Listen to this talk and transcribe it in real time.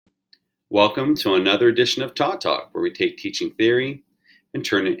Welcome to another edition of Taught Talk, where we take teaching theory and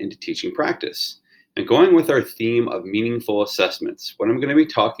turn it into teaching practice. And going with our theme of meaningful assessments, what I'm going to be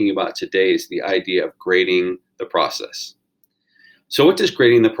talking about today is the idea of grading the process. So what does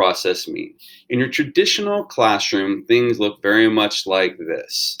grading the process mean? In your traditional classroom, things look very much like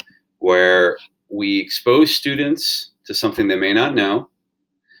this, where we expose students to something they may not know.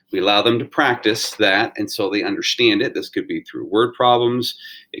 We allow them to practice that until they understand it. This could be through word problems.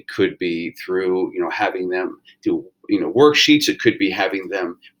 It could be through, having them do, worksheets. It could be having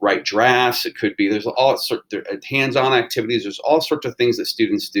them write drafts. It could be, there's all sorts of hands-on activities. There's all sorts of things that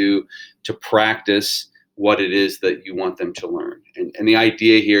students do to practice what it is that you want them to learn. And the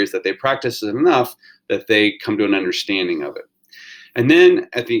idea here is that they practice it enough that they come to an understanding of it. And then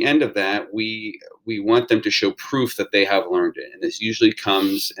at the end of that, we want them to show proof that they have learned it. And this usually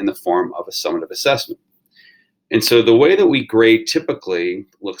comes in the form of a summative assessment. And so the way that we grade typically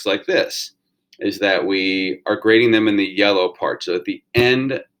looks like this, is that we are grading them in the yellow part. So at the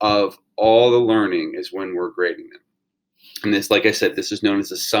end of all the learning is when we're grading them. And this, like I said, this is known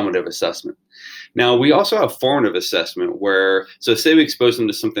as a summative assessment. Now, we also have formative assessment where, so say we expose them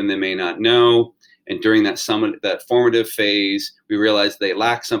to something they may not know, and during that formative phase, we realize they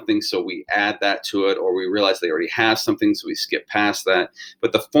lack something, so we add that to it, or we realize they already have something, so we skip past that.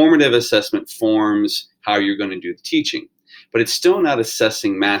 But the formative assessment forms how you're going to do the teaching. But it's still not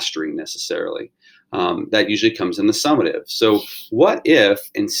assessing mastery necessarily. That usually comes in the summative. So what if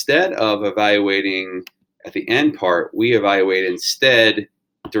instead of evaluating at the end part, we evaluate instead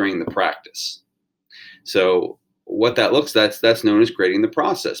during the practice? So what that looks, that's known as grading the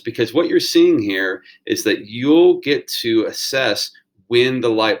process, because what you're seeing here is that you'll get to assess when the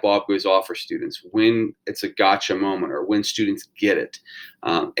light bulb goes off for students, when it's a gotcha moment, or when students get it.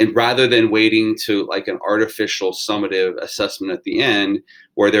 And rather than waiting to like an artificial summative assessment at the end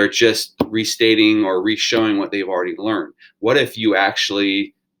where they're just restating or re-showing what they've already learned, what if you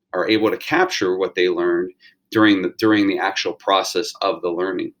actually are able to capture what they learned during the actual process of the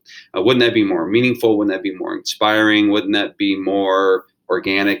learning? Wouldn't that be more meaningful? Wouldn't that be more inspiring? Wouldn't that be more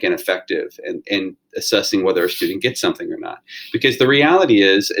organic and effective in assessing whether a student gets something or not? Because the reality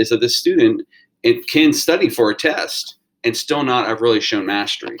is that the student, it can study for a test and still not have really shown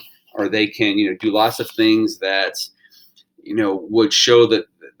mastery, or they can do lots of things that would show that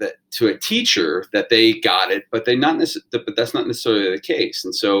to a teacher that they got it, but that's not necessarily the case.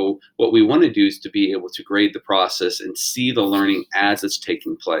 And so what we want to do is to be able to grade the process and see the learning as it's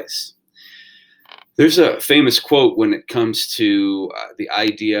taking place. There's a famous quote when it comes to the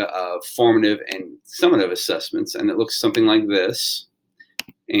idea of formative and summative assessments, and it looks something like this.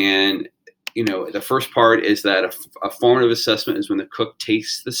 And the first part is that a formative assessment is when the cook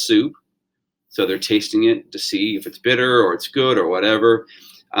tastes the soup. So they're tasting it to see if it's bitter or it's good or whatever.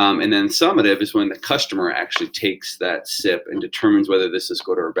 And then summative is when the customer actually takes that sip and determines whether this is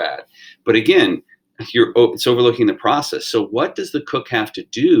good or bad. But again, it's overlooking the process. So what does the cook have to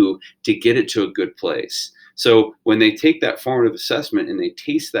do to get it to a good place? So when they take that formative assessment and they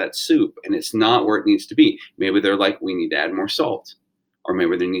taste that soup and it's not where it needs to be, maybe they're like, we need to add more salt, or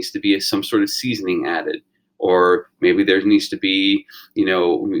maybe there needs to be some sort of seasoning added, or maybe there needs to be,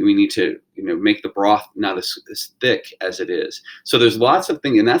 we need to, make the broth not as thick as it is. So there's lots of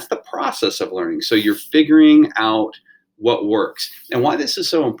things, and that's the process of learning. So you're figuring out what works. And why this is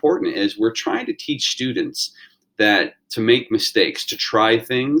so important is we're trying to teach students that to make mistakes, to try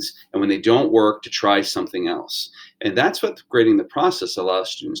things, and when they don't work, to try something else. And that's what grading the process allows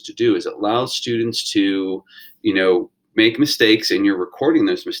students to do, is it allows students to, make mistakes, and you're recording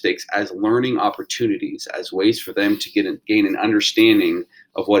those mistakes as learning opportunities, as ways for them to gain an understanding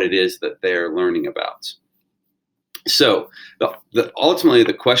of what it is that they're learning about. So ultimately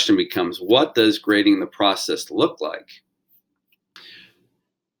the question becomes, what does grading the process look like?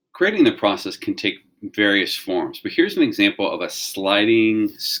 Grading the process can take various forms, but here's an example of a sliding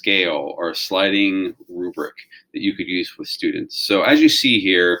scale or a sliding rubric that you could use with students. So as you see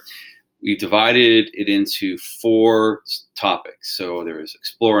here, we divided it into 4 topics. So there's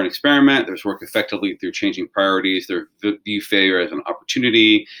explore and experiment, there's work effectively through changing priorities, there's view failure as an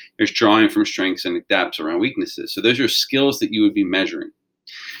opportunity, there's drawing from strengths and adapts around weaknesses. So those are skills that you would be measuring.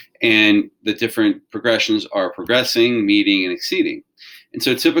 And the different progressions are progressing, meeting, and exceeding. And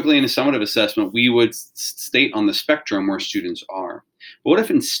so typically in a summative assessment, we would state on the spectrum where students are. But what if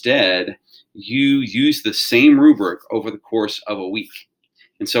instead you use the same rubric over the course of a week?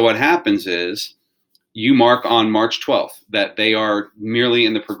 And so what happens is you mark on March 12th that they are merely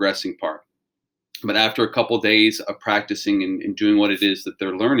in the progressing part. But after a couple of days of practicing and doing what it is that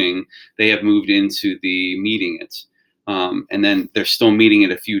they're learning, they have moved into the meeting it. And then they're still meeting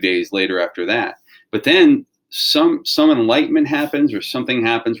it a few days later after that. But then some enlightenment happens, or something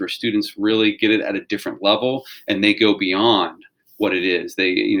happens where students really get it at a different level and they go beyond what it is.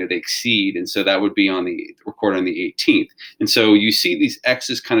 They exceed, and so that would be on the record on the 18th. And so you see these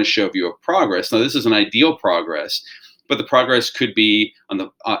X's kind of show you a progress. Now this is an ideal progress, but the progress could be on the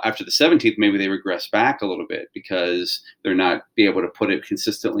after the 17th. Maybe they regress back a little bit because they're not be able to put it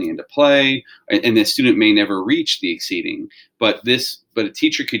consistently into play, and the student may never reach the exceeding. But a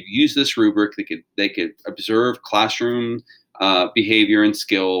teacher could use this rubric. They could observe classroom behavior and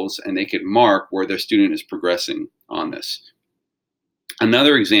skills, and they could mark where their student is progressing on this.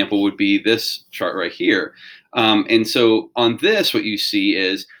 Another example would be this chart right here. And so on this, what you see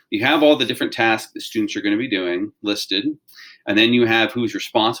is you have all the different tasks that students are going to be doing listed. And then you have who's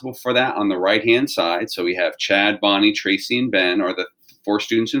responsible for that on the right-hand side. So we have Chad, Bonnie, Tracy, and Ben are the 4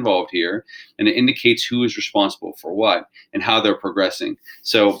 students involved here. And it indicates who is responsible for what and how they're progressing.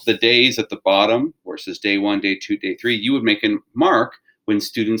 So the days at the bottom, where it says day 1, day 2, day 3, you would make a mark when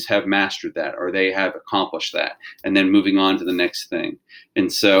students have mastered that or they have accomplished that, and then moving on to the next thing.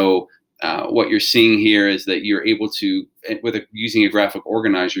 And so what you're seeing here is that you're able to, using a graphic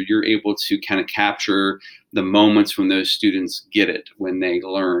organizer, you're able to kind of capture the moments when those students get it, when they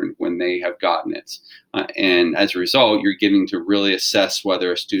learn, when they have gotten it. And as a result, you're getting to really assess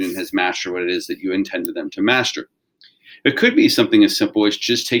whether a student has mastered what it is that you intended them to master. It could be something as simple as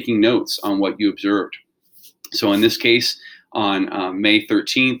just taking notes on what you observed. So in this case, on May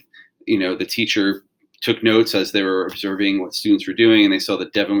 13th, the teacher took notes as they were observing what students were doing, and they saw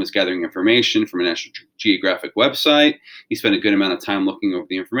that Devin was gathering information from a National Geographic website. He spent a good amount of time looking over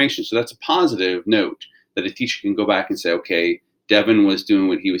the information. So that's a positive note that a teacher can go back and say, okay, Devin was doing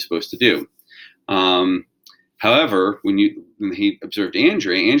what he was supposed to do. However, when he observed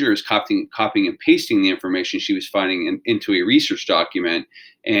Andrea is copying and pasting the information she was finding into a research document,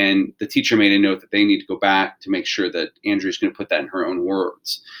 and the teacher made a note that they need to go back to make sure that Andrea is going to put that in her own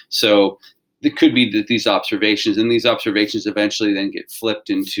words. So it could be that these observations eventually then get flipped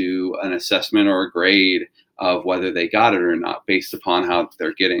into an assessment or a grade of whether they got it or not based upon how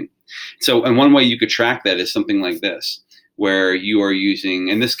they're getting. So, and one way you could track that is something like this, where you are using,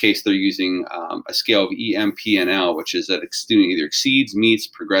 in this case, they're using a scale of EMPNL, which is that a student either exceeds, meets,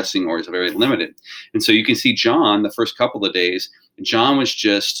 progressing, or is very limited. And so you can see John, the first couple of days, John was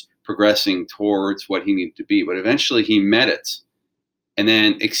just progressing towards what he needed to be, but eventually he met it and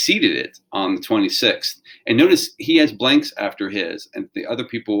then exceeded it on the 26th. And notice he has blanks after his, and the other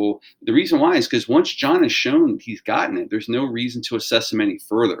people, the reason why is because once John has shown he's gotten it, there's no reason to assess him any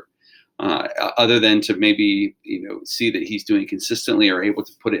further. Other than to maybe see that he's doing consistently or able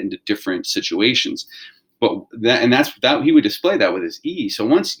to put it into different situations. But that's he would display that with his E. So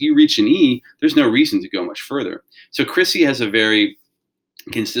once you reach an E, there's no reason to go much further. So Chrissy has a very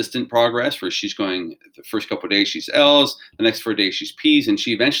consistent progress where she's going, the first couple of days she's L's, the next 4 days she's P's, and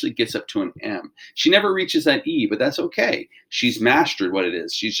she eventually gets up to an M. She never reaches that E, but that's okay. She's mastered what it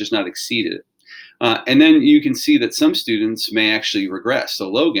is. She's just not exceeded it. And then you can see that some students may actually regress. So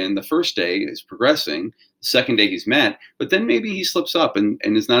Logan, the first day is progressing, the second day he's met, but then maybe he slips up and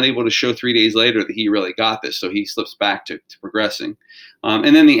is not able to show 3 days later that he really got this. So he slips back to progressing.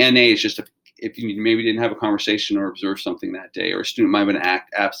 And then the NA is just if you maybe didn't have a conversation or observe something that day, or a student might have been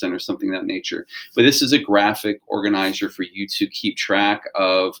absent or something of that nature. But this is a graphic organizer for you to keep track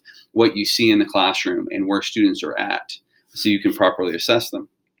of what you see in the classroom and where students are at, so you can properly assess them.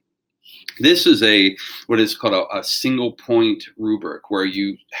 This is what is called a single point rubric, where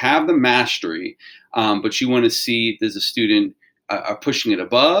you have the mastery, but you want to see, does a student are pushing it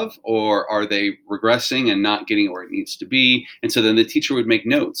above, or are they regressing and not getting it where it needs to be? And so then the teacher would make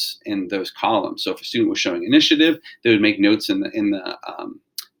notes in those columns. So if a student was showing initiative, they would make notes in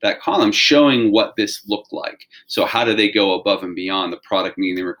that column showing what this looked like. So how do they go above and beyond the product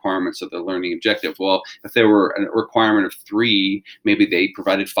meeting the requirements of the learning objective? Well, if there were a requirement of 3, maybe they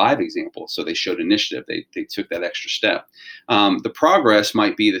provided 5 examples. So they showed initiative. They took that extra step. The progress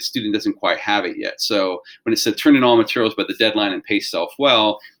might be the student doesn't quite have it yet. So when it said turn in all materials by the deadline and pace self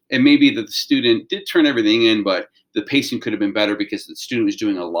well, it may be that the student did turn everything in, but the pacing could have been better because the student was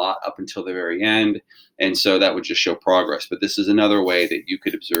doing a lot up until the very end. And so that would just show progress. But this is another way that you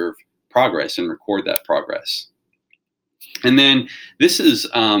could observe progress and record that progress. And then this is,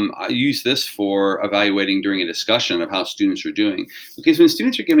 I use this for evaluating during a discussion of how students are doing. Because when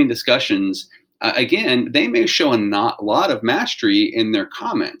students are giving discussions, again, they may show a lot of mastery in their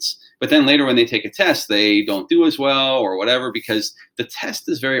comments. But then later when they take a test, they don't do as well or whatever, because the test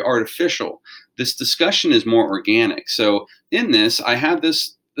is very artificial. This discussion is more organic. So in this, I have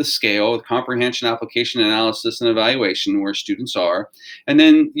this the scale, the comprehension, application, analysis, and evaluation where students are. And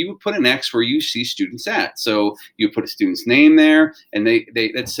then you would put an X where you see students at. So you put a student's name there, and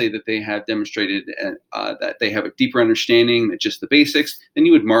they let's say that they have demonstrated that they have a deeper understanding than just the basics. Then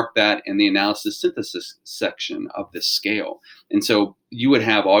you would mark that in the analysis synthesis section of this scale. And so you would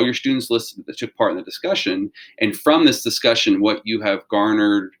have all your students listed that took part in the discussion. And from this discussion, what you have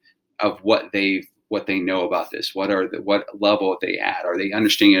garnered of what they know about this, what level are they at? Are they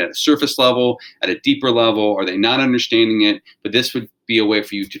understanding it at a surface level, at a deeper level? Are they not understanding it? But this would be a way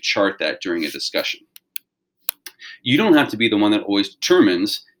for you to chart that during a discussion. You don't have to be the one that always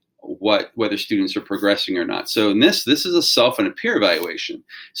determines whether students are progressing or not. So in this is a self and a peer evaluation.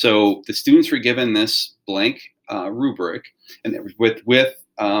 So the students were given this blank rubric, and with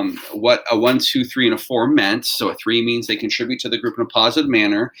what a 1, 2, 3, and a 4 meant. So a 3 means they contribute to the group in a positive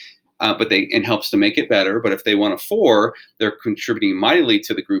manner, and helps to make it better. But if they want a 4, they're contributing mightily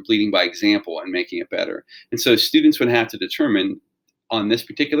to the group, leading by example and making it better. And so students would have to determine on this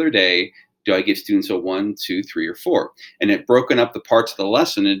particular day, do I give students a 1, 2, 3, or 4? And it broken up the parts of the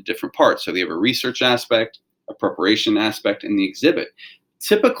lesson into different parts. So they have a research aspect, a preparation aspect, and the exhibit.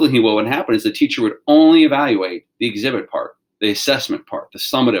 Typically, what would happen is the teacher would only evaluate the exhibit part, the assessment part, the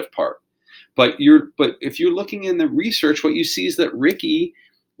summative part. But if you're looking in the research, what you see is that Ricky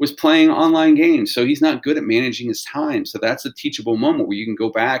was playing online games, so he's not good at managing his time. So that's a teachable moment where you can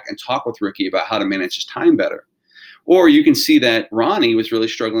go back and talk with Ricky about how to manage his time better. Or you can see that Ronnie was really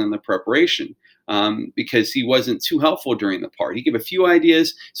struggling in the preparation because he wasn't too helpful during the part. He gave a few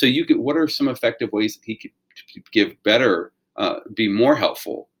ideas. So what are some effective ways that he could give better, be more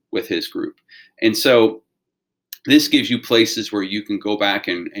helpful with his group? And so this gives you places where you can go back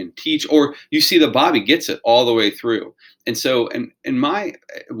and teach, or you see that Bobby gets it all the way through. And so,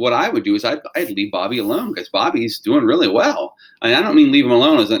 what I would do is I'd leave Bobby alone because Bobby's doing really well. And I don't mean leave him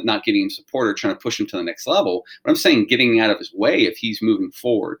alone as not getting him support or trying to push him to the next level, but I'm saying getting out of his way if he's moving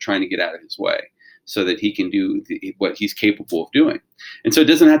forward, trying to get out of his way so that he can do what he's capable of doing. And so it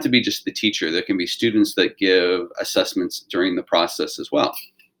doesn't have to be just the teacher. There can be students that give assessments during the process as well.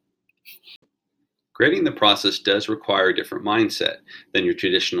 Grading the process does require a different mindset than your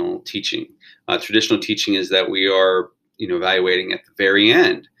traditional teaching. Traditional teaching is that we are, evaluating at the very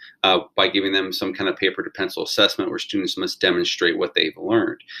end by giving them some kind of paper to pencil assessment where students must demonstrate what they've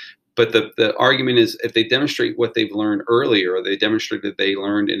learned. But the argument is if they demonstrate what they've learned earlier, or they demonstrate that they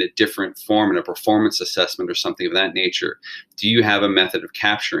learned in a different form, in a performance assessment or something of that nature, do you have a method of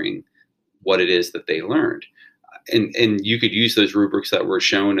capturing what it is that they learned? And you could use those rubrics that were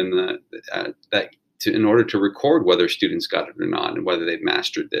shown in in order to record whether students got it or not and whether they've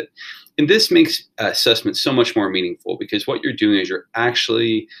mastered it. And this makes assessment so much more meaningful because what you're doing is you're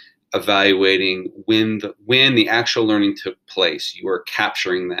actually evaluating when the actual learning took place. You are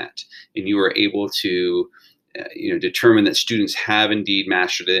capturing that, and you are able to determine that students have indeed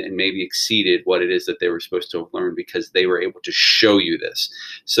mastered it and maybe exceeded what it is that they were supposed to have learned because they were able to show you this.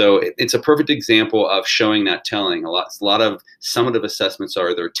 So it's a perfect example of showing, not telling. A lot of summative assessments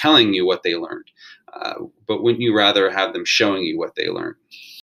they're telling you what they learned, but wouldn't you rather have them showing you what they learned?